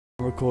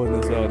recording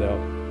as well now.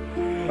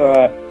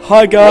 Alright.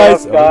 Hi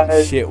guys! What up,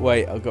 guys? Oh shit,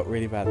 wait, I've got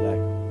really bad lag.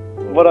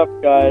 What up,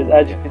 guys?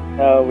 As you can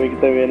tell, we're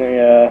doing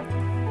a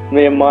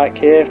me and Mike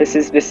here. This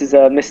is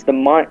Mr.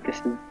 Mike. This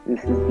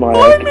is my.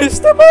 Hi,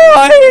 Mr.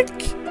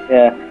 Mike!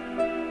 Yeah.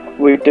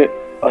 We do.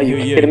 Are Who you are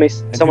you? kidding me?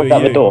 And Someone's who are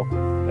at the you? door.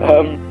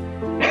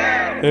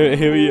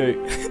 Who are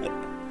you?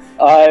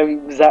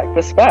 I'm Zach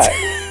the Spack.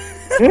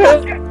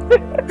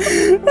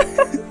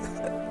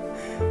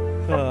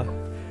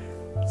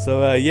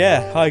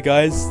 Yeah, hi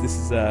guys, this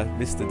is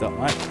Mr.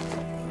 Mike.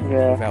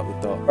 Yeah.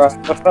 Without the dot.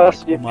 Right. The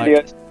first few Mike.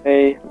 videos for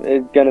me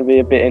is going to be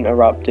a bit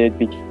interrupted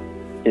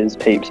because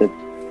peeps are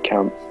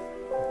camps.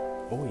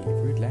 Oh, you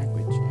rude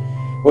language.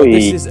 Well, Oi.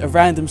 this is a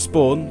random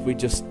spawn we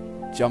just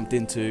jumped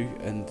into,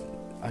 and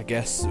I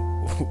guess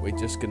we're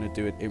just gonna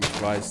do an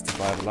improvised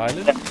survival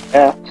island.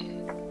 Yeah.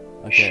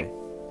 Okay.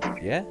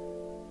 Yeah?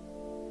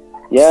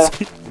 Yeah.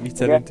 You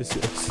tell him to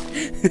shush.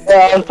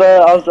 Yeah.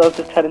 I was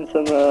just telling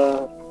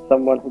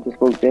someone who just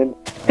walked in.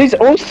 Who's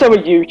also a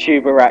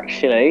YouTuber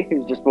actually,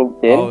 who's just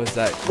walked in. Oh, is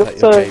that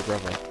your gay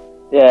brother?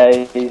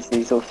 Yeah,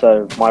 he's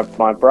also my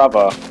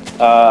brother.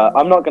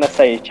 I'm not gonna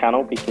say his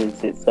channel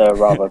because it's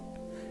rather.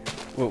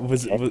 What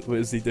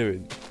was he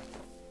doing?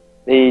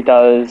 He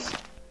does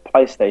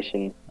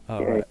PlayStation.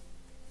 Oh, right.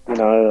 You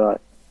know,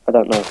 like, I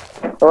don't know.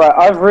 Alright,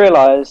 I've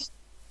realised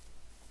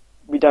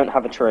we don't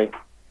have a tree.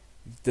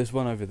 There's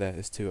one over there,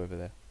 there's two over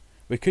there.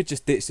 We could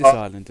just ditch this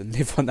island and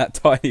live on that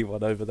tiny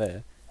one over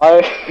there.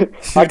 I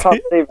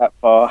can't see that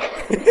far.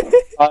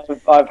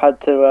 I've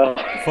had to.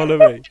 Follow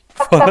me.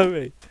 Follow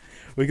me.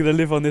 We're gonna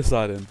live on this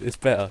island. It's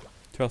better.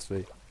 Trust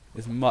me.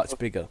 It's much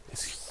bigger.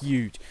 It's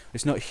huge.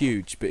 It's not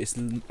huge, but it's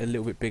a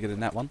little bit bigger than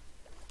that one.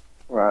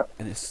 Right.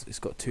 And it's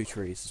got two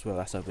trees as well.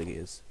 That's how big it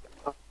is.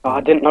 Oh, I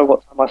didn't know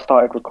what time I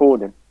started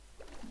recording.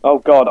 Oh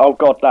god,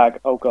 lag.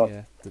 Oh god.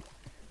 Yeah.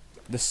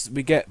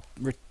 We get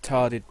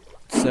retarded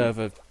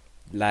server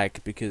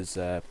lag because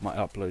my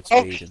upload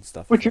speed and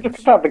stuff. Would you look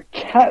at that? The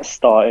cat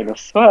starting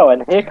as well,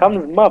 and here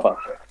comes mother.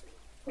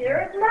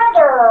 Here's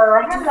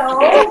Mother.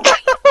 Hello.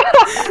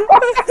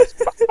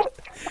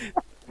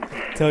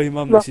 Tell your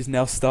mum that she's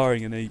now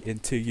starring in 2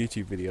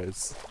 YouTube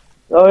videos.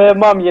 Oh yeah,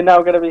 Mum, you're now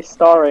going to be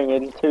starring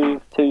in two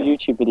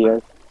YouTube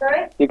videos.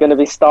 Sorry? You're going to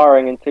be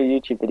starring in 2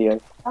 YouTube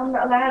videos. I'm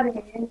not allowed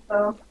again,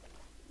 so.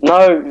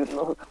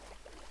 No,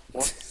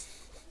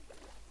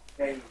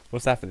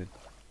 What's happening?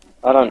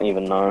 I don't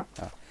even know.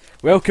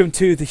 Welcome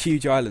to the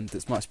huge island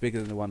that's much bigger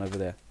than the one over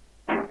there.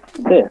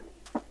 Here.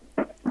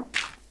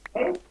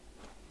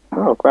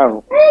 Oh,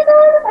 gravel.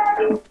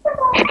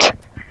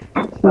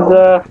 This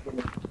is,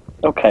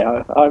 okay,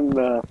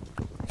 I'm,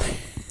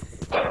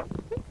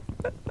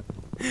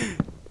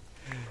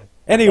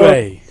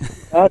 Anyway.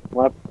 bad on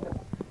my,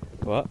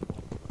 What?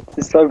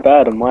 this is so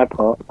bad on my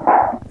part.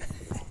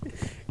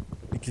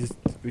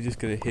 We're just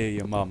gonna hear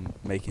your mum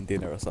making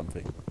dinner or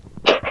something.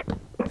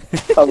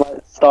 I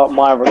might start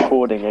my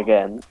recording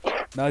again.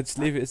 No, just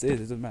leave it as it is,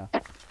 it doesn't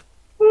matter.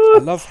 I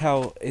love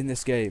how in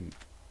this game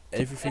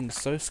everything's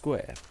so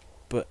square,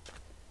 but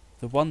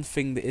the one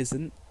thing that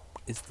isn't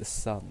is the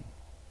sun.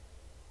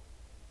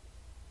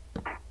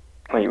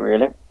 Wait,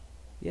 really?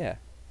 Yeah,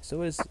 it's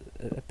always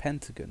a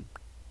pentagon.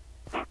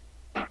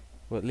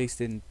 Well, at least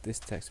in this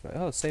text.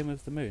 Oh, same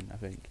with the moon, I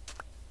think.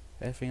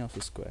 Everything else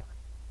is square.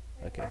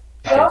 Okay.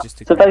 Okay, just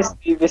to So carry on.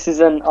 basically, this is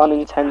an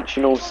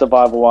unintentional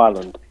survival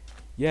island.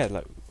 Yeah,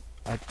 like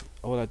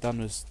all I'd done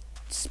was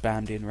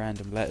spammed in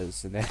random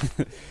letters, and then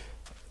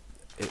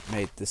it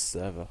made this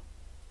server.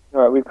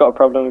 Alright, we've got a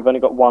problem. We've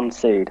only got 1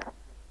 seed.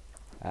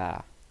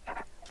 Ah,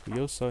 we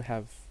also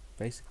have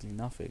basically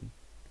nothing.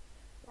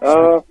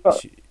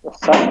 What's Should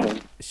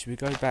happening? we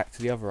go back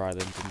to the other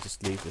island and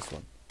just leave this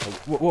one? Oh,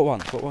 what one?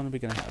 What one are we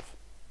gonna have?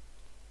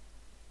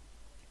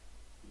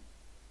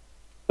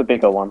 The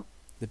bigger one.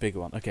 The bigger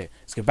one. Okay,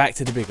 let's go back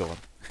to the bigger one.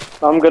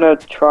 I'm gonna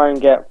try and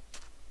get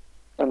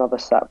another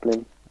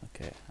sapling.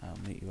 Okay, I'll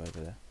meet you over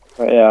there.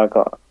 But yeah, I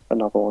got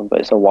another one, but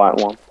it's a white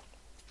one.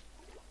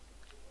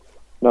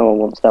 No one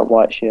wants that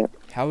white shit.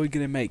 How are we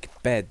gonna make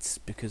beds?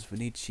 Because we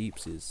need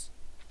sheepses.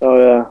 Oh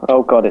yeah.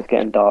 Oh god, it's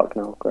getting dark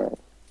now. Great.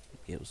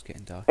 It was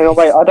getting dark. Hang on,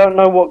 wait. I don't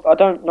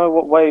know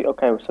what way.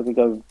 Okay, so we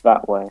go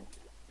that way.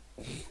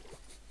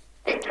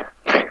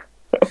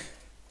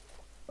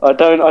 I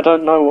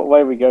don't know what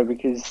way we go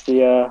because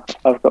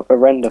I've got the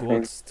render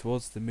thing.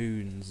 Towards the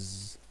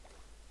moons.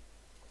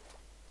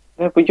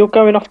 Yeah, but you're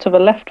going off to the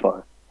left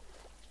one.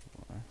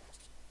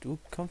 Well,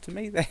 come to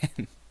me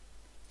then.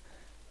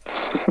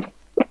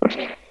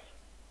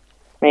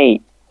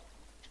 Mate,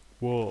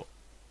 What?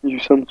 you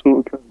some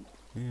sort of gun.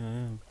 Yeah, I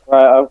am.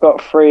 Right, I've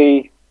got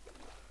three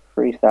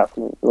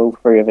saplings, all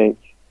 3 of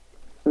each.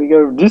 We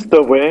go this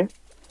the way.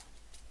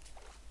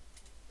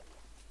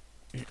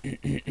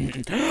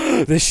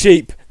 There's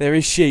sheep. There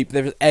is sheep.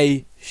 There is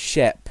a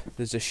shep.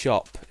 There's a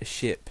shop. A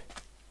ship.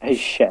 Hey,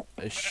 shit.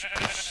 A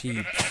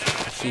sheep.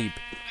 A sheep.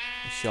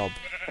 A shob.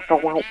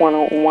 Wow.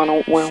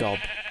 Shob.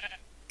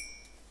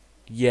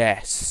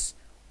 Yes.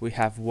 We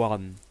have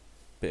 1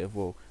 bit of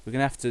wool. We're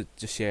gonna have to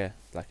just share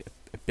like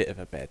a bit of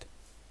a bed.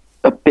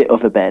 A bit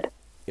of a bed.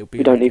 It'll be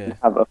We don't like even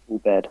have a full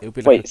bed. it'll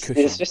be like Wait, a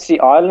cushion. is this the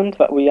island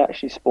that we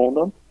actually spawned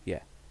on? Yeah.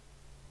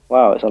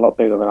 Wow, it's a lot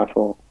bigger than I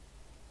thought.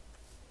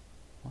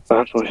 What?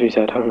 That's what she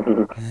said.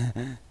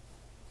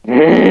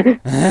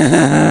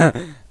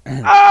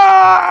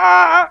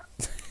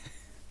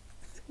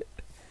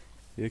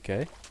 You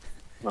okay?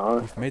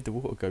 No. You've made the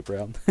water go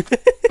brown.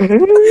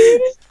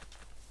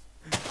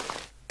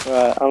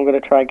 Right, I'm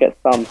gonna try and get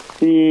some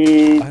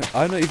seeds.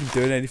 I'm not even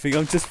doing anything.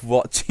 I'm just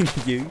watching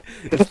you.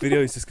 This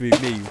video is just gonna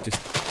be me.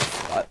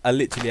 I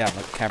literally am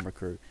like camera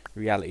crew,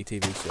 reality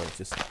TV show,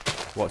 just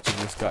watching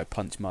this guy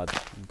punch mud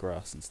and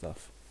grass and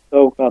stuff.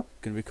 Oh god,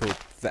 Gonna be called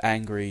the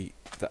angry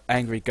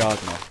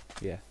Gardner.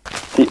 Yeah.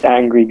 the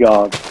angry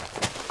god.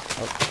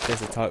 Oh,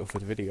 there's a title for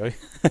the video.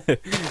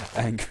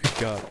 Angry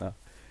Gardner.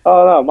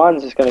 Oh no,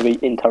 mine's just gonna be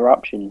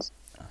interruptions.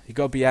 You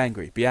gotta be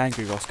angry. Be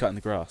angry whilst cutting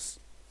the grass.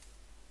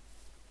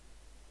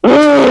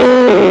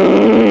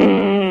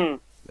 Oh,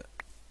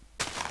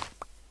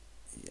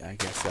 Yeah, I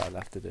guess that'll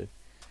have to do.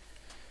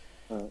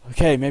 Oh.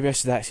 Okay, maybe I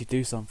should actually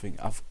do something.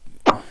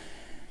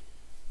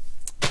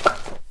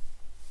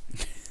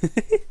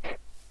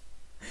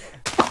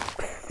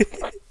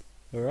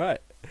 Alright.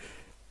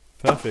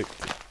 Perfect.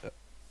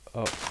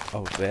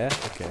 Oh, there?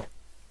 Okay.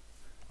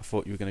 I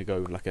thought you were going to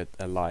go with like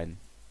a line,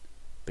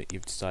 but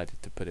you've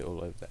decided to put it all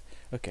over there.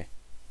 Okay.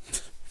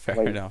 Fair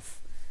Wait. enough.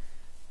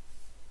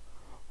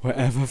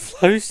 Wherever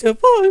flows your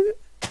boat.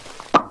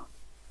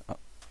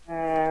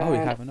 Oh, we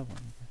have another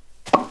one.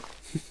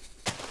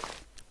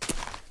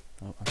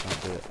 Oh, I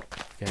can't do it.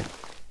 Okay.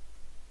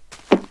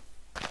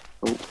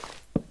 Oh.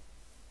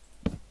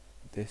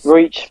 This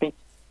Reach me.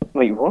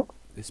 Wait, what?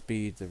 this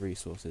be the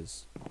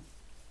resources.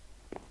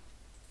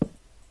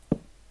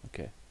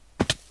 Okay.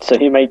 So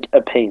you make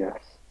a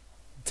penis.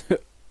 Of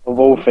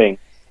all things.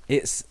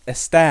 It's a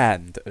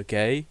stand,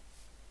 okay?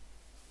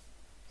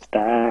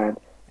 Stand.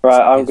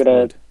 Right, I'm It's gonna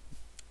wood.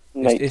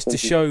 make It's to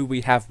some- show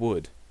we have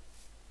wood.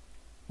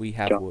 We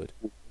have Jump. wood.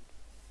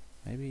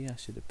 Maybe I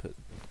should have put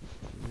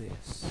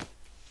this.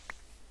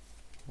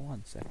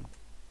 1 second.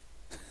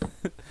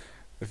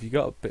 Have you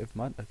got a bit of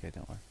mud? Okay,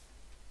 don't worry.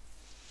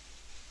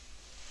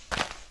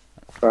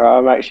 Right,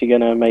 I'm actually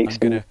gonna make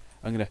I'm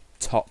gonna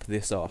top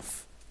this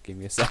off. Give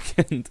me a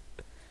second.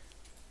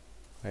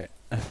 Wait.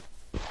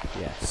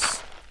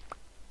 Yes.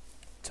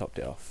 Topped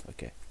it off.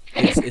 Okay.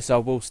 It's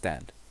our wall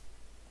stand.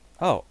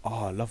 Oh,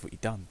 I love what you've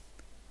done.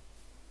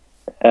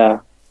 Yeah.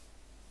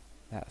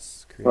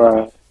 That's creative.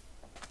 Right.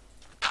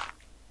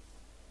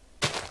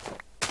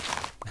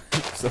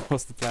 So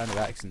what's the plan of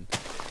action?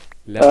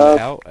 Level it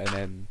Uh, out and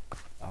then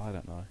I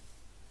don't know.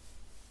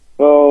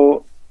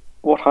 Well,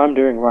 what I'm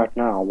doing right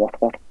now, what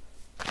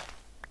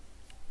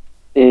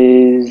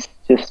is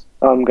just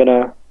I'm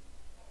gonna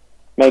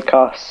make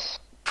us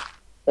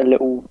a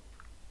little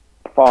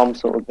farm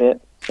sort of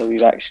bit, so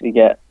we actually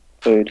get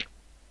food.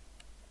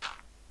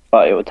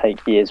 But it will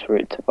take years for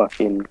it to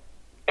fucking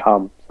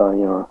come, so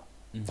you know.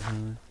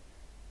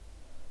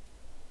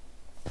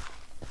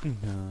 No.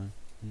 No.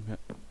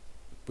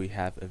 We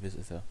have a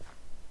visitor.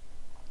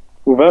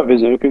 Well, that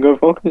visitor can go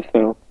fuck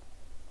himself.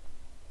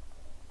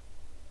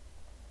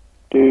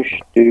 Douche,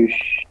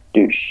 douche,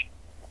 douche.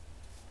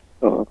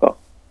 Oh, I've got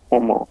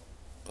one more.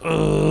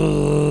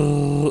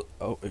 Oh,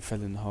 it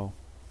fell in the hole.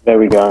 There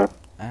we go.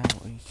 Ow,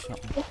 you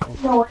shot me.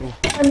 No,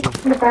 I'm in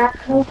the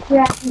back. No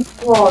cracking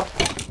floor.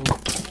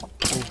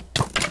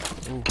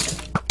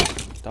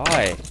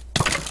 Die!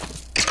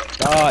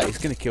 Die! It's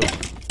gonna kill me.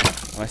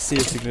 Am I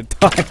seriously gonna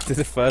die to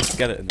the first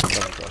skeleton that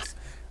comes across?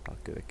 Oh,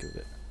 good, I killed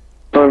it.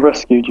 I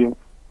rescued you.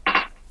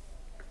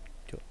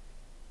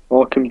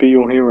 I can be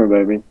your hero,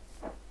 baby.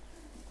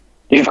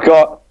 You've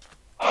got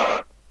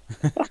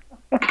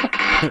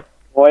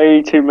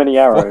way too many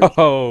arrows.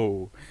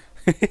 Whoa!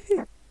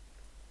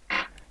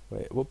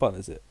 Wait, what button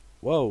is it?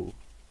 Whoa!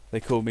 They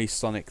call me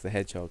Sonic the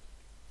Hedgehog.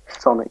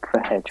 Sonic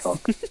the Hedgehog.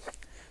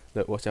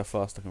 Look, watch how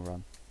fast I can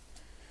run.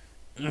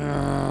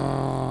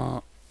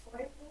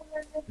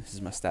 This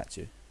is my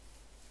statue.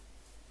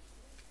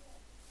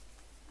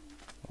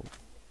 Oh.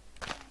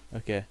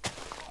 Okay.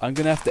 I'm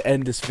gonna have to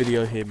end this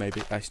video here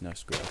maybe. Actually no,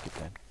 screw it, I'll keep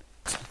going.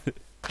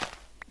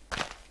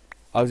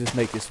 I'll just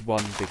make this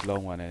one big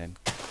long one and then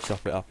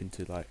chop it up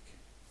into like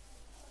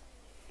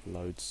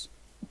loads.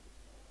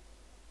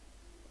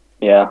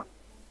 Yeah.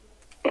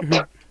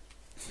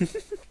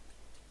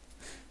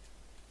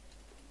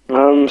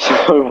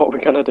 So what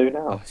we're gonna do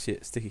now? Oh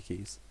shit, sticky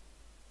keys.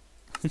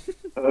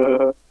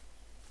 Oh,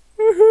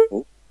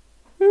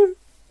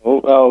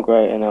 oh,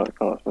 great! And now it's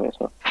come up for me as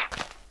well.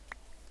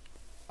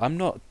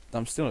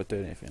 I'm still not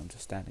doing anything, I'm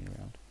just standing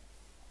around.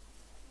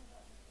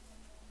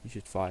 You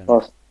should fire me.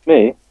 Well,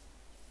 me?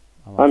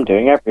 I'm I'm off.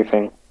 doing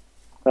everything.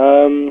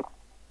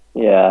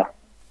 Yeah.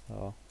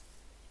 Oh.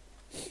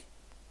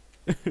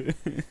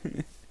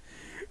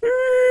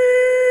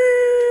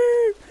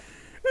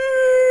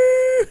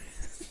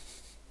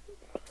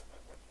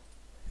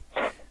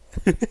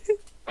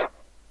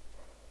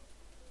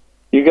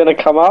 You gonna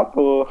come up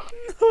or?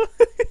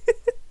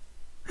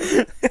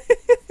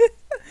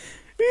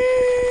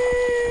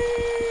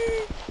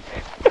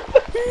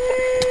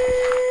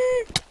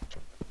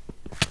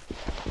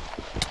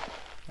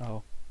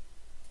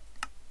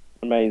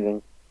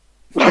 amazing.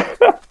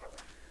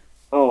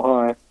 Oh,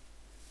 hi.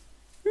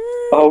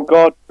 Oh,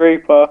 God,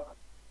 creeper.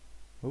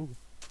 Ooh.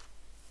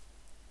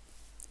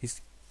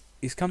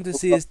 He's come to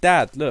see his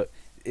dad. Look,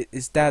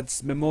 his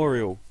dad's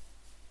memorial.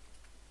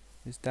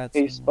 His dad's.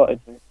 He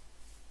spotted me.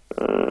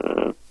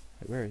 Wait,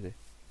 where is he?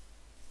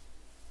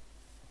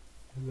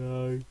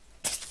 Hello.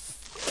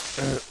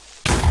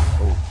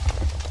 Oh,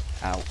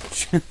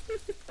 ouch!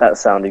 That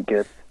sounded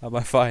good. Am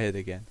I fired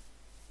again?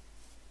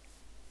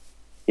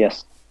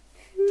 Yes.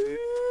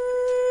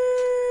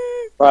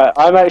 Right,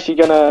 I'm actually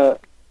gonna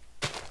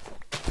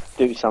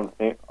do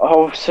something.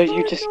 Oh, so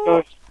you just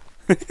go.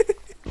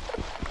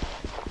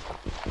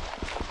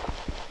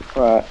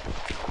 Right.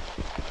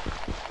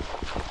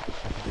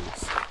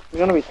 It's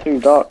gonna be too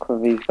dark for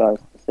these guys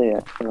to see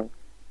it. I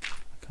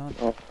can't.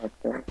 Oh,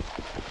 okay.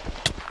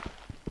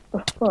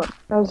 What the fuck?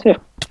 How's it?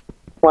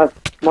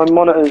 My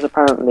monitor is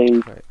apparently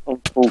Wait.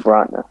 on full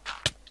brightness.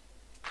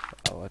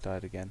 Oh, I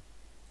died again.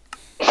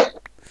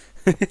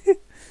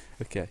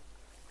 Okay.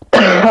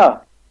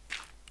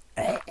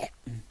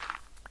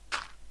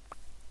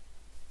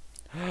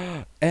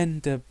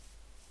 Ender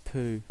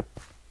poo.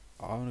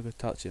 Oh, I wanna go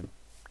touch him.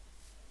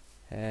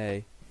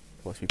 Hey.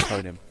 Watch me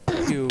prone him.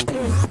 Heal.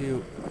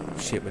 Heal.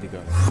 Shit, where'd he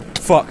go?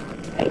 Fuck!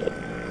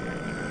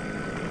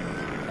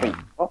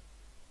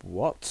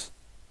 What?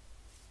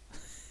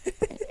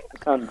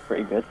 Sounded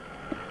pretty good.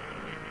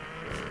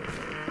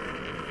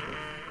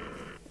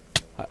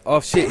 Oh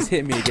shit, he's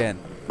hitting me again.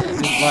 He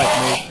doesn't like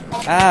me.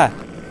 Ah!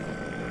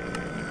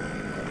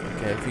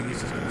 Okay, I think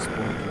he's just gonna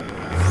spawn.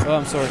 Oh,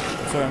 I'm sorry.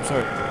 I'm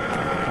sorry.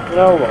 You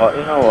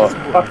know what?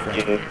 Fuck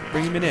you.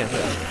 Bring him in here.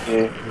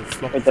 You.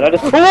 Floppy Wait, did I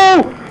just...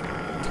 Oh!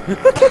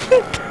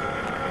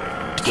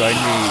 Join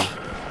me.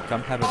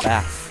 Come have a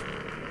bath.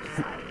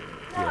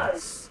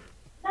 Yes.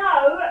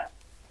 No.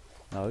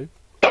 No?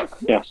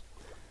 Yes.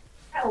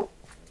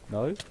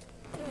 No?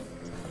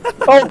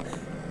 Oh!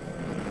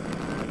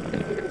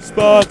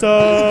 Sparta!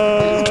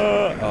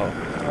 Oh.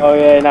 Oh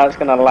yeah, now it's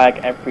gonna lag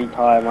every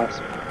time I...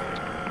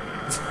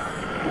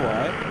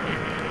 Why?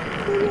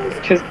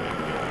 Because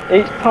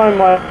each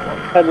time I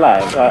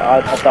lag,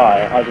 I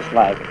die, I just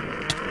lag.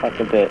 Like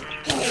a bitch.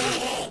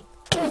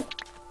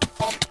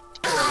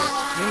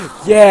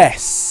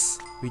 Yes!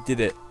 We did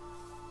it.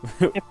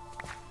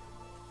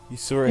 You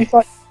saw You it.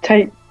 like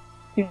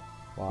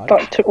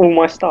What? took all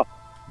my stuff.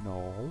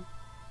 No.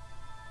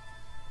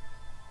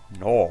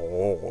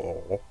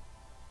 No.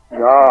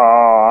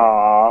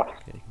 Yeah.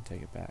 Okay, you can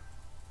take it back.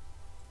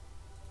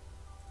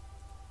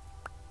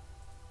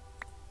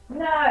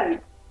 No.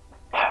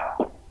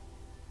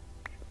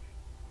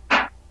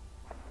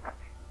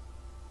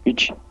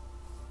 Bitch.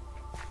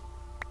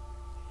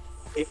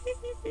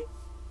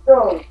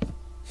 Go.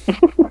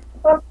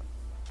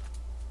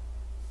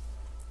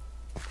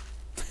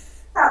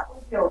 That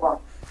was your one.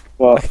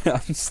 Well,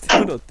 I'm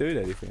still not doing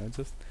anything. I'm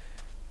just.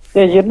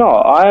 yeah, you're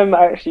not. I'm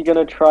actually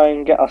gonna try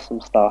and get us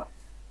some stuff.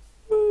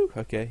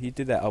 Okay, you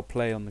did that. I'll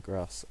play on the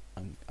grass.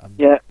 I'm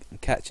Yeah. I'm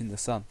catching the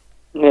sun.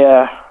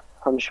 Yeah,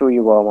 I'm sure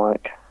you are,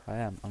 Mike. I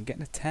am. I'm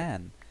getting a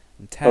tan.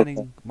 I'm tanning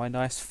Okay. my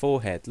nice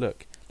forehead.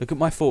 Look at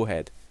my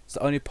forehead. It's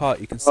the only part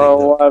you can see.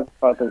 Oh, Look, I've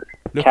got the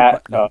look,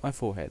 cat. look at my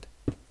forehead.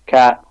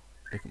 Cat.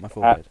 Look at my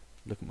forehead.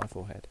 Look at my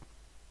forehead.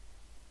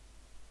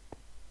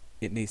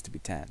 It needs to be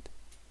tanned.